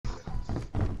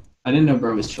I didn't know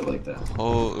bro was chill like that.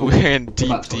 Oh, we're in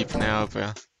about deep to now,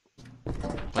 bro. When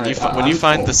Alright, you I'm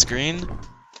find full. the screen,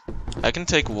 I can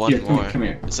take one Here, more. come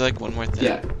here. Is there like one more thing?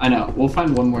 Yeah, I know. We'll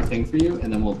find one more thing for you,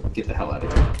 and then we'll get the hell out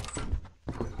of here.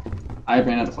 I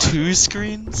ran out of fire. 2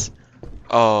 screens?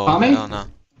 Oh, Tommy? hell no.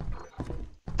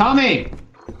 Tommy!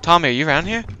 Tommy, are you around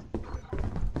here?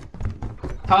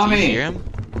 Tommy! Do you hear him?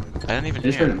 I didn't even I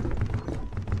just hear heard him.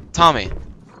 him. Tommy.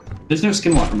 There's no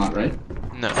skinwalker mod, right?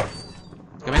 No.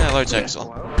 Give me that large Okay.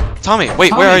 Excel. Tommy,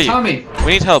 wait, where are you? Tommy!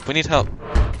 We need help, we need help.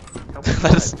 Let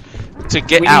us... To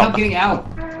get We need out. help getting out.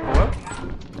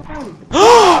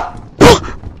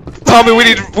 Tommy,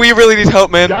 we really need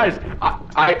help, man. Guys,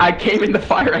 I came in the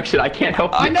fire exit. I can't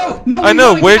help you. I know! No, I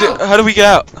know, we gotta get out. how do we get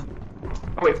out?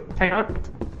 Oh, wait, hang on.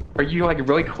 Are you like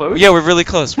really close? Yeah, we're really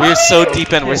close. We're so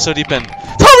deep in, we're so deep in.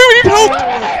 Tommy, we need help!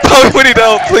 Tommy, we need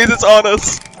help, please, it's on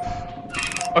us.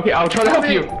 Okay, I'll try to help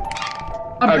you.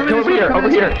 I'm coming Come this over way, here, I'm over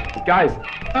coming here. this way. Guys,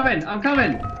 I'm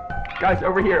coming! guys,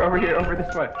 over here, over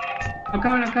this way. I'm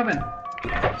coming!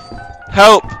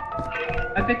 Help!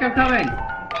 I think I'm coming!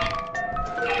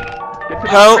 Get to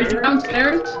Help. Are you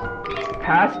downstairs?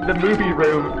 Past the movie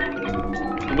room.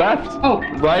 Left. Oh!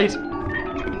 Right.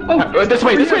 Oh! This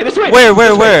way. Where? This way,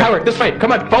 Tyler, this way.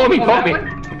 Come on, follow me. that way?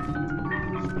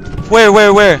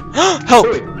 Where? Help!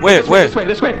 Where?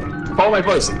 This way. Follow my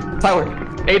voice. Tyler.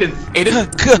 Aiden.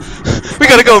 We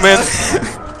gotta go, man.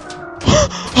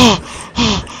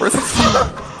 Where the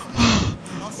fuck?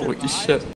 Holy shit.